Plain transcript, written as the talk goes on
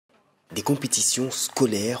Des compétitions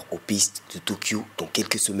scolaires aux pistes de Tokyo dans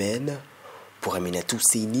quelques semaines. Pour Amina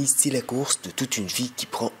Seyni, c'est la course de toute une vie qui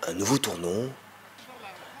prend un nouveau tournant.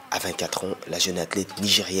 À 24 ans, la jeune athlète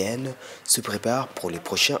nigérienne se prépare pour les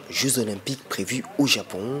prochains Jeux Olympiques prévus au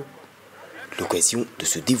Japon. L'occasion de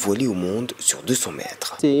se dévoiler au monde sur 200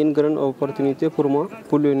 mètres. C'est une grande opportunité pour moi,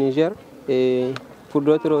 pour le Niger et pour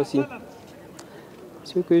d'autres aussi.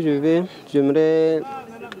 Ce que j'aimerais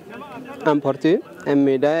emporter une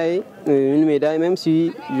médaille, même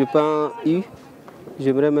si je n'ai pas eu,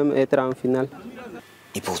 j'aimerais même être en finale.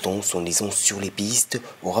 Et pourtant, son aisance sur les pistes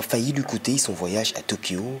aura failli lui coûter son voyage à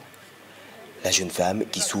Tokyo. La jeune femme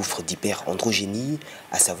qui souffre d'hyperandrogénie,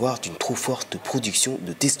 à savoir d'une trop forte production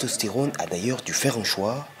de testostérone, a d'ailleurs dû faire un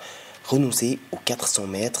choix, renoncer aux 400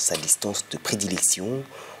 mètres, sa distance de prédilection,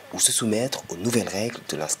 ou se soumettre aux nouvelles règles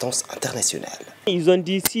de l'instance internationale. Ils ont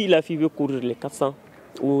dit si la fille veut courir les 400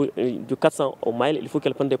 ou de 400 au mile, il faut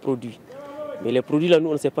qu'elle prenne des produits. Mais les produits là, nous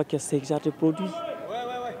on ne sait pas quel genre de produits.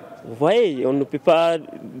 Vous voyez, on ne peut pas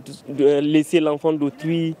laisser l'enfant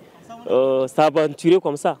d'autrui s'aventurer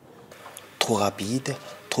comme ça. Trop rapide,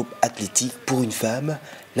 trop athlétique pour une femme,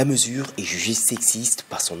 la mesure est jugée sexiste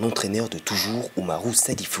par son entraîneur de toujours, Oumarou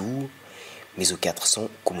Sadifou. Mais aux 400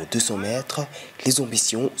 comme aux 200 mètres, les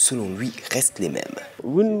ambitions, selon lui, restent les mêmes.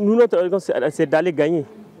 Nous, notre objectif, c'est d'aller gagner.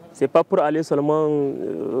 Ce n'est pas pour aller seulement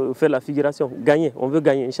faire la figuration. Gagner, on veut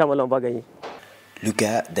gagner. Inch'Allah, on va gagner. Le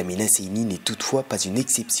cas d'Amina Seyni n'est toutefois pas une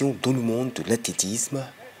exception dans le monde de l'athlétisme.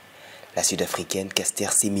 La Sud-Africaine Caster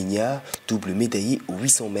Semenya, double médaillée aux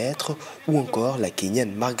 800 mètres, ou encore la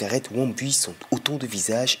Kenyane Margaret Wambui sont autant de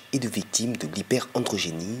visages et de victimes de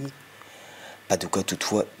l'hyperandrogénie. Pas de quoi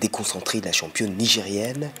toutefois déconcentrer la championne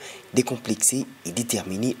nigérienne, décomplexée et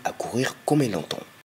déterminée à courir comme elle l'entend.